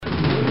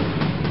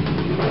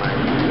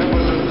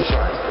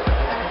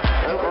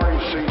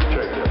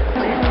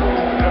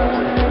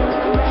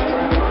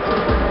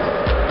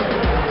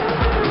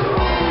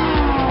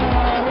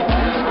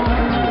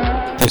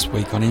This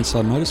week on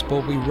Inside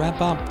Motorsport, we wrap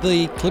up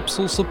the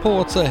Clipsal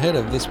supports ahead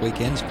of this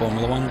weekend's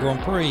Formula One Grand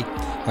Prix.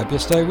 Hope you'll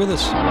stay with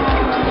us.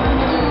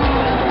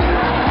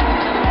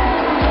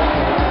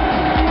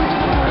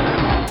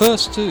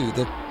 First to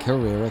the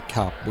Carrera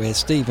Cup, where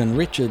Stephen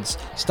Richards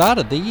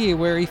started the year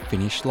where he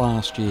finished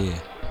last year.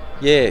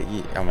 Yeah,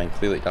 I mean,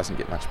 clearly it doesn't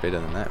get much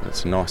better than that.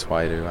 It's a nice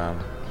way to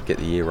get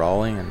the year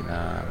rolling and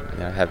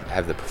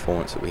have the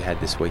performance that we had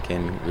this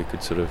weekend. We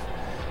could sort of,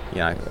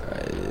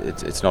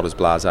 it's not as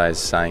blasé as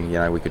saying,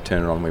 we could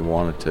turn it on when we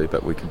wanted to,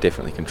 but we could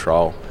definitely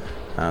control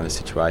the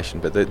situation.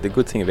 But the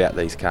good thing about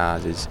these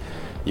cars is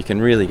you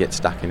can really get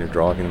stuck into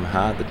driving them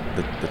hard.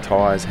 The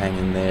tyres hang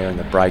in there and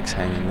the brakes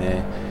hang in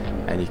there,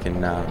 and you can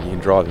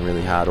drive them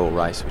really hard all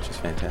race, which is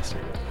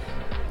fantastic.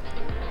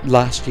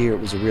 Last year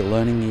it was a real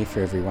learning year for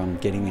everyone,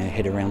 getting their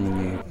head around the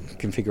new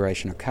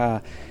configuration of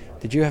car.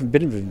 Did you have a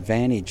bit of an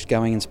advantage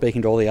going and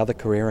speaking to all the other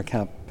Carrera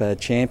Cup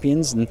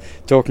champions and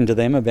talking to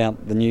them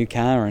about the new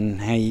car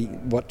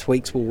and what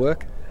tweaks will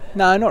work?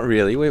 No, not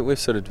really. We've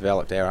sort of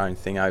developed our own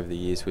thing over the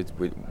years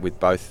with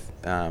both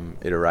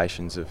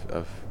iterations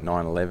of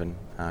 911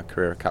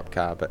 Carrera Cup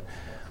car, but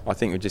I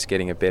think we're just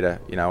getting a better,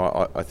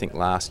 I think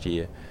last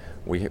year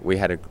we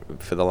had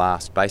for the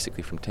last,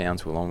 basically from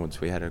Townsville onwards,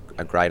 we had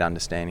a great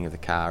understanding of the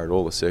car at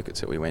all the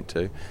circuits that we went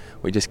to.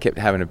 We just kept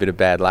having a bit of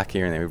bad luck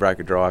here and then. We broke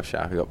a drive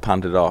shaft, we got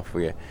punted off.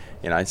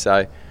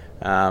 So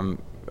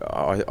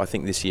I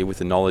think this year, with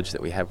the knowledge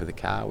that we have with the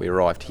car, we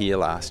arrived here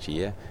last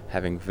year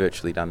having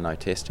virtually done no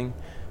testing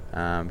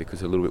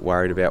because we're a little bit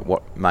worried about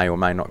what may or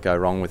may not go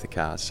wrong with the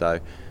car. So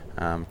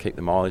keep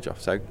the mileage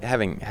off. So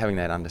having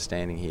that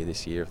understanding here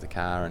this year of the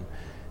car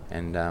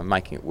and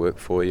making it work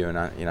for you,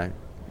 and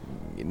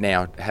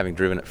now having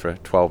driven it for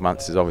 12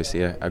 months is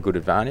obviously a good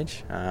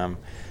advantage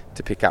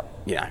to pick up.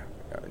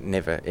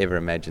 Never ever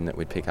imagined that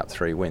we'd pick up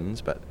 3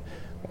 wins, but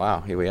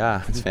wow, here we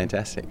are. It's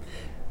fantastic.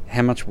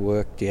 How much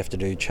work do you have to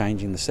do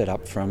changing the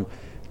setup from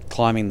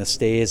climbing the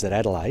stairs at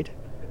Adelaide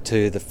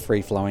to the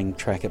free-flowing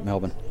track at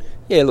Melbourne?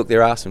 Yeah, look,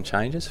 there are some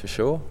changes for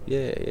sure.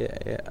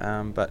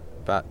 Yeah. But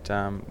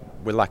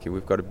we're lucky.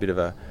 We've got a bit of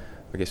a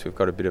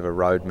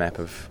roadmap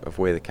of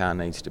where the car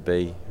needs to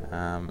be,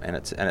 and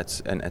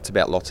it's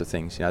about lots of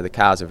things. The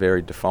cars are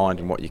very defined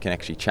in what you can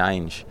actually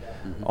change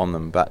on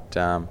them, but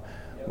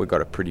we've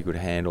got a pretty good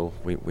handle.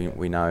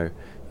 We know,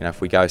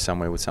 if we go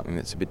somewhere with something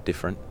that's a bit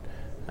different,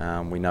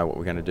 we know what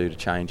we're going to do to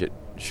change it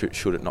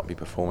should it not be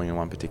performing in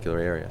one particular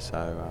area.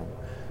 So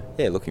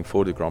looking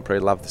forward to the Grand Prix.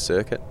 Love the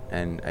circuit,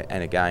 and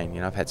again,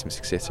 I've had some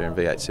success there in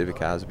V8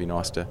 supercars. It'd be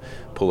nice to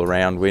pull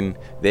around, win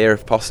there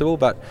if possible.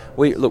 But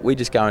we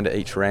just go into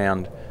each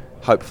round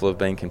hopeful of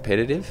being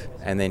competitive,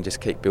 and then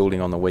just keep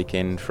building on the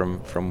weekend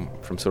from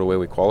sort of where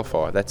we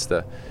qualify. That's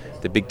the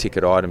big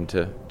ticket item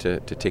to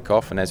tick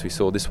off. And as we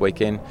saw this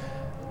weekend,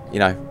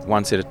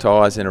 one set of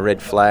tyres and a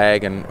red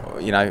flag, and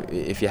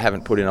if you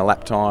haven't put in a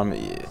lap time,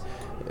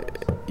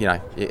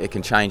 it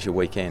can change your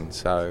weekend.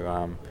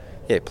 So.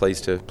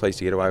 Pleased to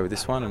get away with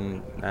this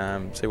one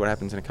and see what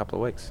happens in a couple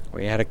of weeks.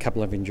 We had a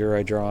couple of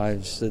enduro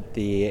drives at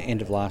the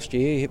end of last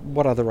year.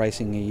 What other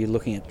racing are you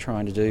looking at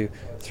trying to do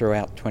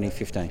throughout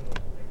 2015?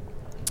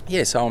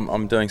 Yeah, so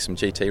I'm doing some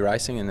GT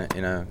racing in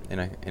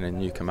a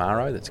new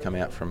Camaro that's come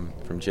out from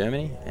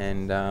Germany,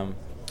 and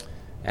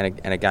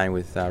again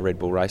with Red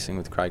Bull Racing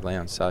with Craig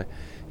Lowndes. So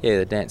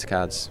the dance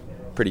card's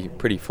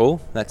pretty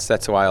full. That's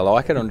the way I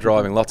like it. I'm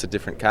driving lots of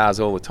different cars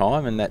all the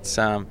time, and that's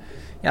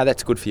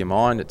that's good for your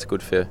mind. It's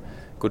good for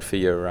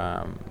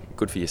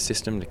your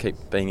system to keep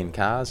being in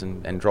cars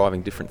and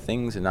driving different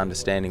things and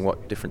understanding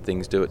what different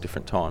things do at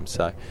different times.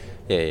 So,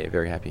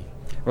 very happy.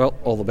 Well,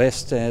 all the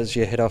best as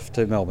you head off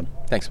to Melbourne.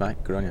 Thanks,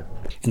 mate. Good on you.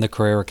 In the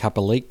Carrera Cup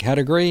Elite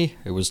category,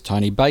 it was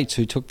Tony Bates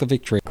who took the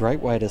victory.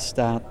 Great way to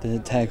start the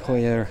Tag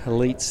Heuer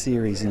Elite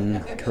Series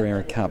in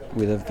Carrera Cup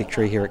with a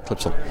victory here at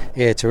Clipsal.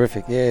 Yeah,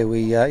 terrific. Yeah,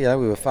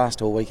 we were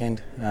fast all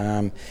weekend.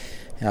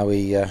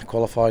 We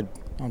qualified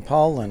on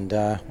pole and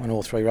won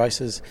all 3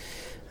 races.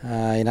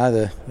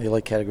 The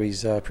elite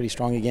category's pretty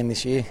strong again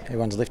this year.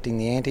 Everyone's lifting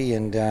the ante,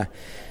 and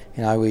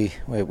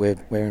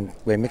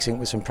we're mixing it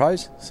with some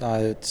pros.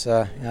 So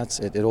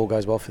it all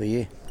goes well for the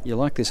year. You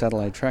like this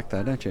Adelaide track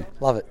though, don't you?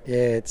 Love it.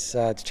 Yeah, it's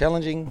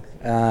challenging.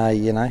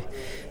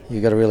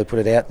 You've got to really put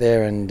it out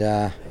there, and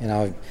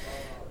I've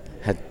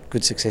had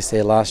good success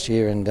there last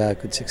year and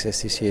good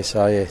success this year.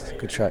 So it's a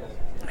good track.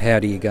 How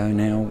do you go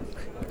now,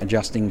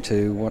 adjusting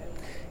to what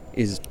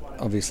is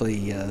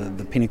obviously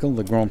the pinnacle,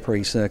 the Grand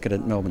Prix circuit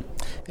at Melbourne?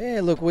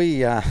 Yeah, look, we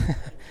haven't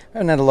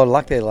had a lot of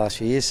luck there the last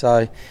few years,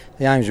 so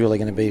the aim is really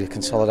going to be to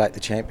consolidate the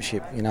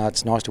championship.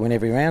 It's nice to win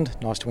every round,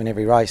 nice to win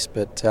every race,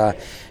 but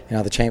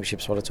the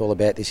championship's what it's all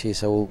about this year,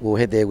 so we'll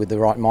head there with the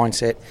right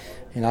mindset.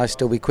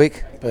 Still be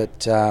quick,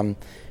 but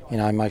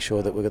make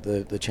sure that we've got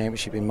the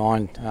championship in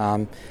mind.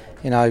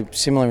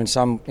 Similar in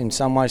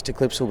some ways to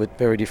Clipsal, but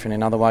very different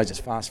in other ways. It's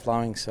fast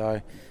flowing,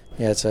 so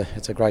it's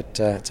a great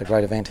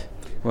event.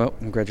 Well,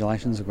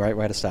 congratulations, a great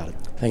way to start it.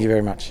 Thank you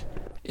very much.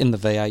 In the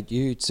V8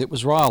 Utes, it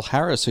was Ryle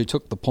Harris who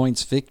took the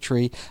points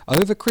victory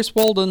over Chris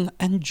Walden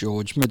and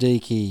George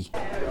Madiki.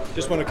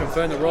 Just want to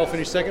confirm that Royal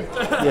finished second.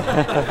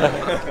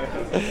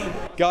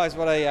 Guys,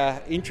 what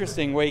a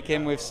interesting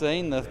weekend we've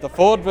seen. The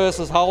Ford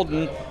versus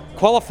Holden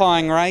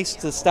qualifying race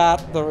to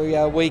start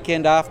the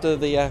weekend after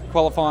the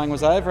qualifying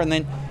was over, and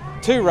then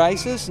 2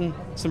 races and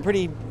some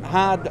pretty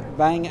hard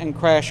bang and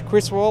crash.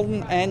 Chris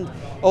Walden and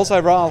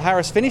also Ryle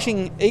Harris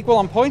finishing equal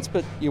on points,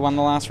 but you won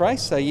the last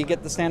race, so you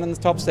get to stand in the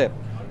top step.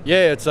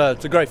 Yeah, it's a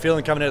great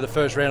feeling coming out of the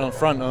first round on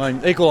front. I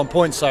mean, equal on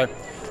points, so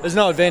there's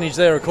no advantage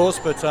there, of course,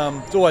 but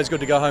it's always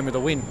good to go home with a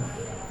win.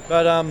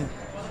 But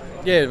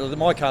yeah,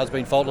 my car's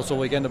been faultless all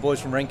weekend. The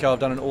boys from Renko have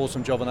done an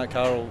awesome job on that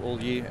car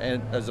all year,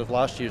 and as of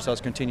last year, so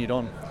it's continued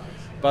on.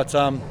 But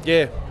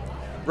yeah,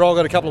 Ryle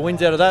got a couple of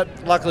wins out of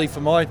that. Luckily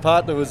for my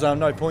part, there was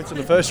no points in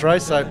the first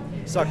race, so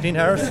sucked in,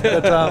 Harris.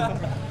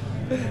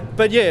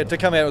 But yeah, to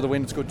come out with a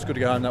win, it's good to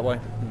go home that way.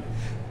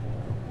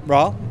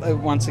 Ryle,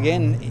 once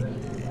again,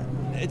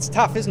 it's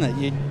tough, isn't it?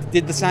 You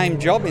did the same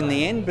job in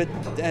the end, but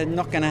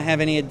not going to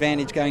have any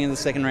advantage going in the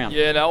second round.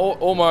 Yeah, no,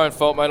 all my own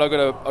fault, mate. I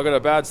got a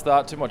bad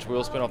start, too much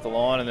wheel spin off the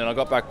line, and then I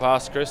got back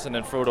past Chris and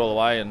then threw it all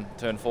away in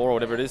turn 4 or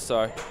whatever it is.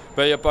 So,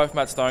 but yeah, both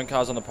Matt Stone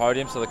cars on the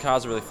podium, so the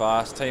cars are really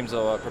fast. Teams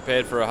are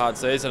prepared for a hard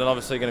season, and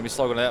obviously going to be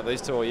slogging it out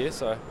these 2 all year.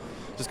 So,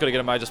 just got to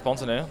get a major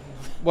sponsor now.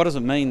 What does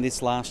it mean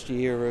this last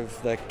year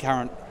of the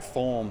current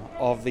form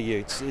of the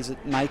Utes? Is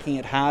it making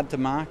it hard to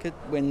market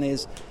when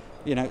there's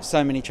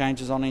so many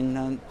changes on in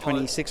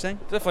 2016?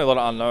 Definitely a lot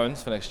of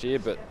unknowns for next year,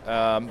 but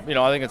I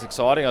think it's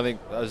exciting. I think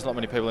there's not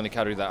many people in the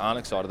category that aren't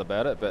excited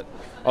about it, but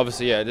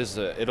obviously, yeah, it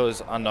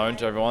is unknown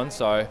to everyone.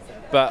 So,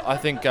 but I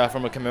think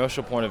from a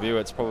commercial point of view,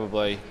 it's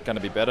probably going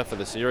to be better for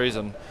the series,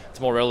 and it's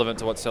more relevant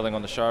to what's selling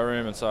on the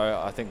showroom. And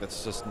so, I think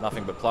that's just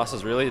nothing but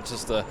pluses, really. It's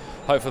just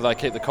hopefully they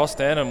keep the cost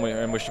down,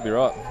 and we should be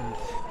right.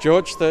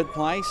 George, third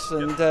place,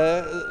 and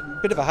a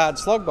bit of a hard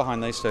slog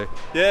behind these two.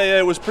 Yeah,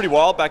 it was pretty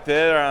wild back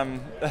there.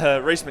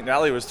 Reece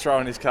McNally was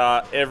throwing his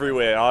car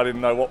everywhere. I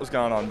didn't know what was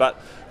going on. But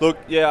look,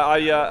 yeah,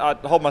 I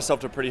hold myself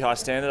to a pretty high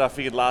standard. I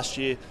figured I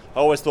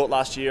always thought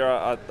last year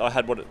I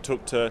had what it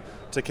took to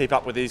keep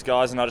up with these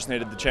guys, and I just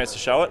needed the chance to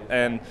show it.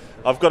 And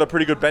I've got a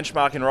pretty good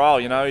benchmark in Ryle.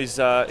 He's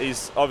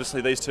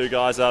obviously, these two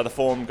guys are the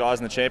form guys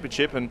in the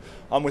championship, and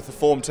I'm with the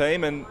form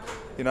team. And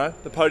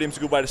the podium's a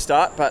good way to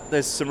start, but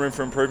there's some room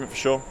for improvement for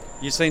sure.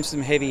 You've seen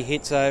some heavy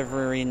hits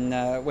over in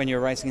when you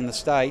were racing in the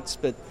States,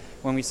 but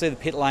when we see the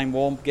pit lane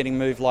wall getting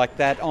moved like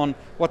that on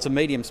what's a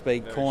medium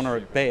speed corner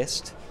at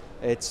best,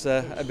 it's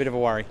a bit of a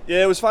worry.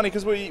 Yeah, it was funny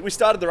because we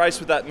started the race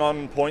with that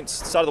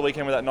started the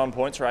weekend with that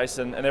non-points race,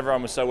 and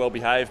everyone was so well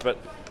behaved, but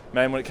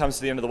man, when it comes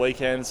to the end of the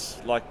weekend,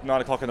 it's like 9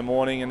 o'clock in the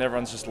morning and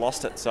everyone's just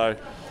lost it. So it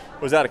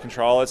was out of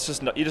control. It's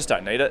just you just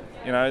don't need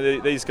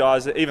it. These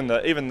guys, even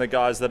the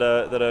guys that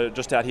are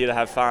just out here to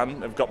have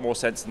fun, have got more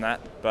sense than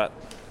that. But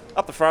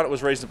up the front, it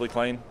was reasonably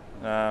clean.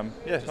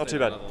 Not too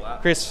bad.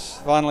 Chris,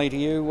 finally to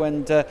you,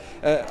 and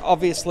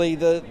obviously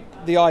the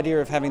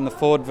idea of having the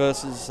Ford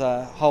versus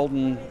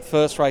Holden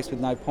first race with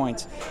no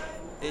points,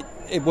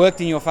 it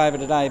worked in your favour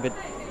today, but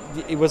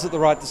was it the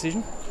right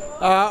decision?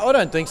 I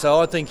don't think so.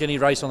 I think any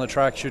race on the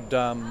track should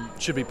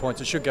be points.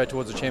 It should go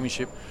towards the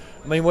championship.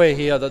 I mean, we're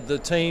here, the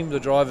team, the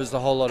drivers, the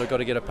whole lot have got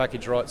to get a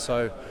package right.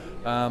 So,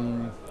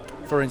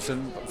 for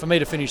instance, for me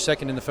to finish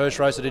second in the first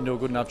race, I didn't do a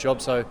good enough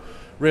job. So,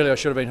 really, I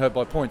should have been hurt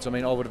by points. I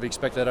mean, I would have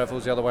expected that if it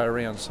was the other way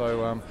around.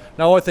 So,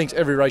 no, I think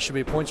every race should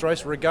be a points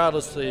race,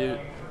 regardless of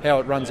how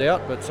it runs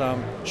out, but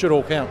should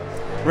all count.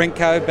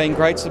 Renko have been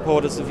great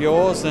supporters of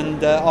yours,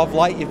 and of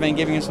late you've been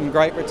giving us some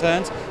great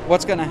returns.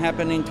 What's going to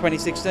happen in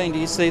 2016? Do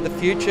you see the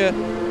future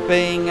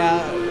being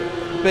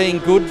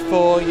good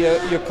for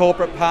your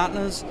corporate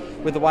partners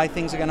with the way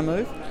things are going to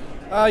move?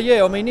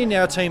 Yeah, I mean, in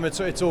our team,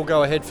 it's all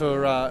go ahead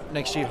for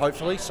next year,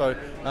 hopefully. So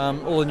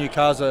all the new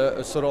cars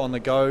are sort of on the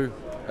go,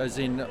 as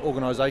in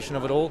organisation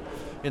of it all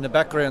in the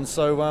background.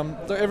 So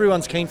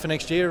everyone's keen for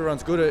next year.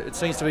 Everyone's good. It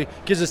seems to be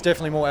gives us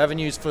definitely more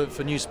avenues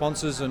for new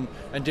sponsors and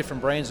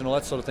different brands and all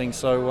that sort of thing.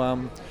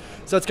 So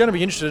so it's going to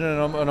be interesting,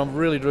 and I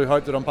really do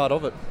hope that I'm part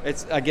of it.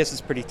 I guess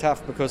it's pretty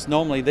tough because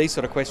normally these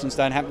sort of questions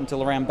don't happen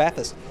until around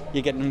Bathurst.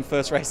 You're getting them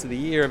first race of the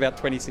year about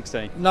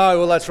 2016. No,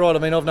 well, that's right. I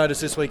mean, I've noticed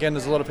this weekend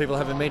there's a lot of people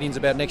having meetings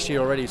about next year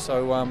already.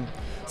 So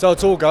so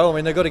it's all go. I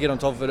mean, they've got to get on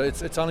top of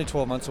it. It's only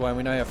 12 months away, and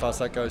we know how fast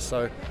that goes.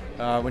 So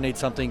we need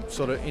something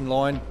sort of in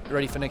line,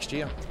 ready for next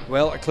year.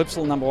 Well, a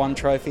Clipsal #1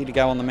 trophy to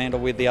go on the mantle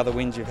with the other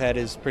wins you've had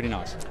is pretty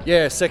nice.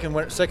 Yeah, second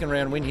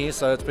round win here,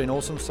 so it's been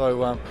awesome.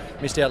 So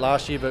missed out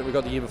last year, but we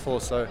got the year before.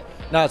 So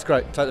no, it's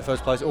great. Take the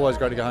first place. Always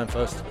great to go home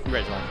first.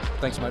 Congratulations.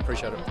 Thanks, mate.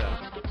 Appreciate it.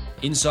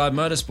 Inside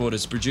Motorsport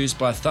is produced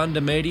by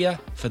Thunder Media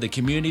for the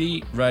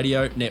Community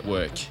Radio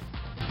Network.